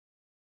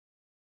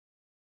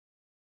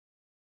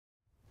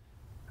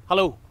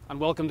Hello and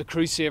welcome to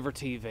Crewsaver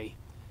TV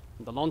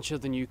and the launch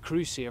of the new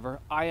Crewsaver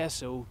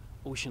ISO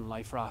Ocean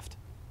Liferaft.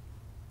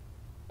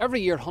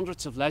 Every year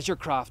hundreds of leisure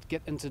craft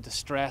get into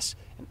distress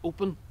in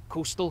open,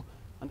 coastal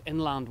and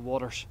inland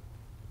waters.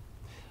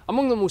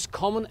 Among the most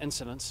common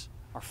incidents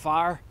are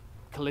fire,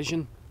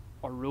 collision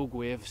or rogue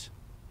waves.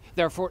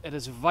 Therefore it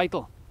is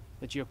vital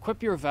that you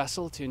equip your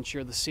vessel to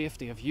ensure the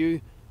safety of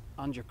you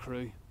and your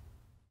crew.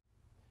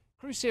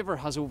 Crewsaver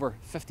has over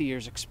 50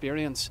 years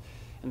experience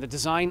in the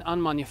design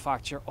and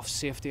manufacture of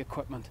safety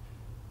equipment,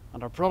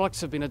 and our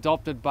products have been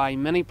adopted by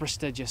many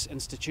prestigious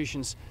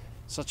institutions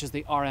such as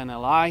the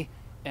RNLI,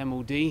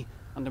 MOD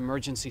and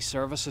emergency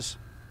services.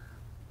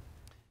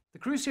 The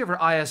Crewsaver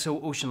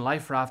ISO Ocean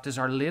Liferaft is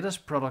our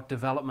latest product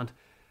development,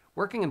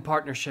 working in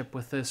partnership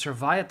with the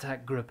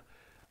Surviatech Group,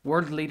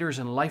 world leaders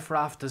in life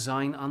raft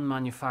design and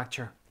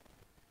manufacture.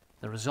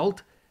 The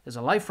result is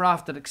a life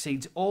raft that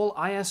exceeds all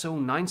ISO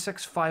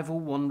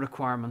 96501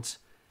 requirements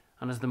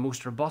and is the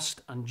most robust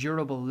and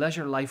durable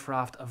leisure life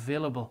raft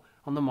available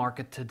on the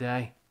market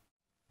today.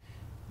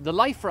 The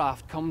life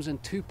raft comes in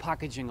two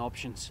packaging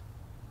options: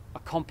 a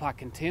compact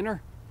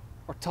container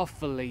or tough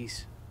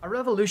valise. A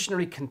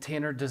revolutionary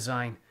container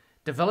design,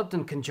 developed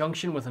in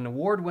conjunction with an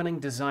award-winning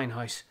design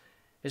house,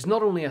 is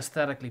not only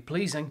aesthetically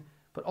pleasing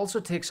but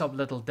also takes up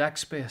little deck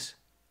space.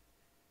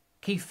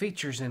 Key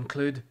features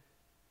include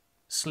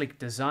sleek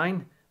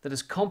design that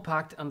is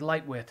compact and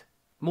lightweight,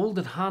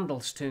 moulded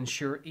handles to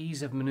ensure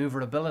ease of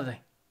manoeuvrability,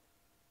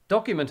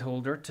 document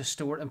holder to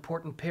store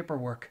important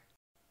paperwork.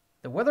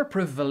 The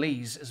weatherproof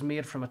valise is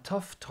made from a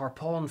tough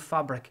tarpaulin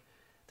fabric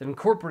that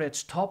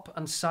incorporates top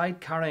and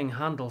side carrying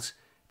handles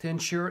to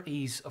ensure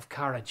ease of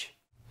carriage.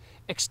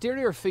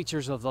 Exterior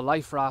features of the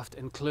life raft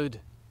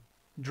include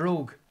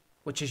drogue,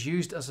 which is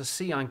used as a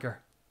sea anchor,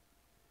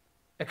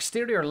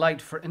 exterior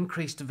light for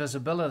increased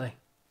visibility,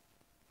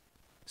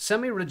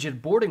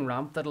 semi-rigid boarding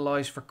ramp that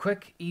allows for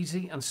quick,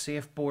 easy and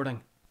safe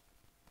boarding,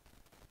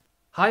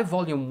 high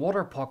volume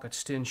water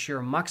pockets to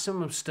ensure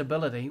maximum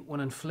stability when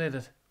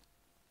inflated,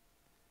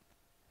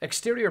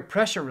 exterior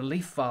pressure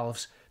relief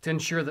valves to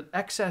ensure that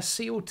excess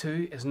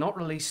CO2 is not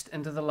released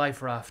into the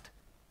life raft,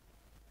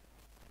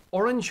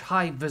 orange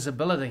high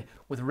visibility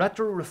with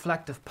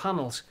retro-reflective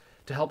panels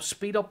to help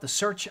speed up the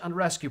search and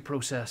rescue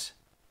process,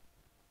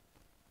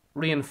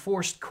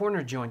 reinforced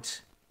corner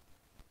joints,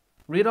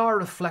 radar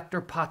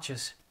reflector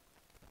patches,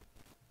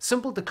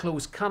 simple to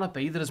close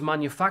canopy that is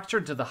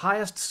manufactured to the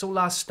highest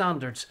SOLAS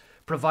standards,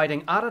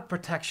 providing added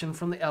protection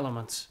from the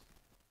elements.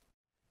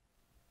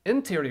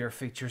 Interior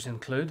features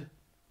include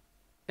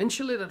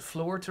insulated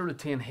floor to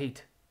retain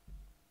heat,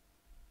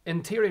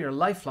 interior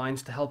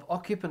lifelines to help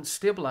occupants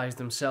stabilise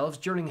themselves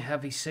during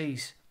heavy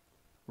seas,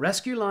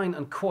 rescue line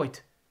and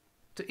quoit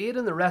to aid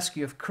in the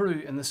rescue of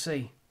crew in the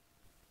sea,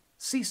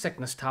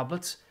 seasickness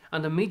tablets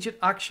and immediate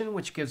action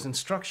which gives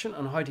instruction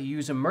on how to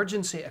use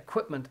emergency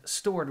equipment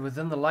stored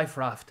within the life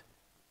raft,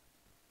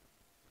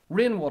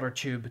 rainwater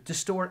tube to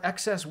store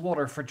excess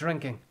water for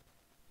drinking,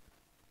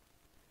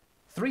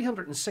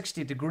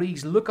 360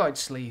 degrees lookout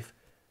sleeve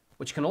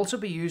which can also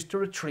be used to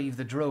retrieve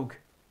the drogue,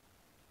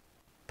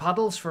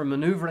 paddles for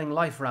manoeuvring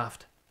life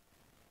raft.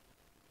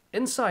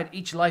 Inside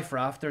each life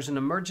raft there's an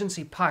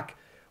emergency pack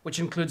which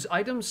includes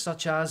items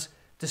such as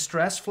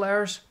distress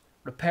flares,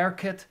 repair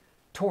kit,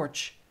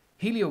 torch,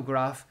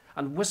 heliograph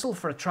and whistle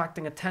for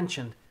attracting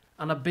attention,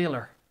 and a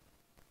bailer.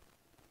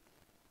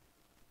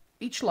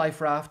 Each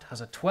life raft has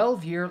a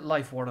 12-year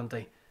life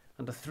warranty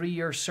and a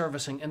 3-year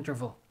servicing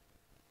interval.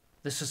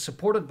 This is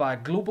supported by a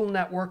global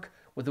network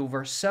with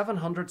over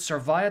 700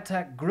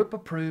 Surviatech Group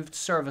approved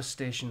service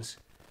stations,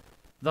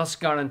 thus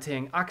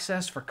guaranteeing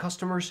access for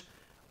customers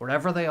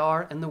wherever they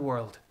are in the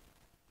world.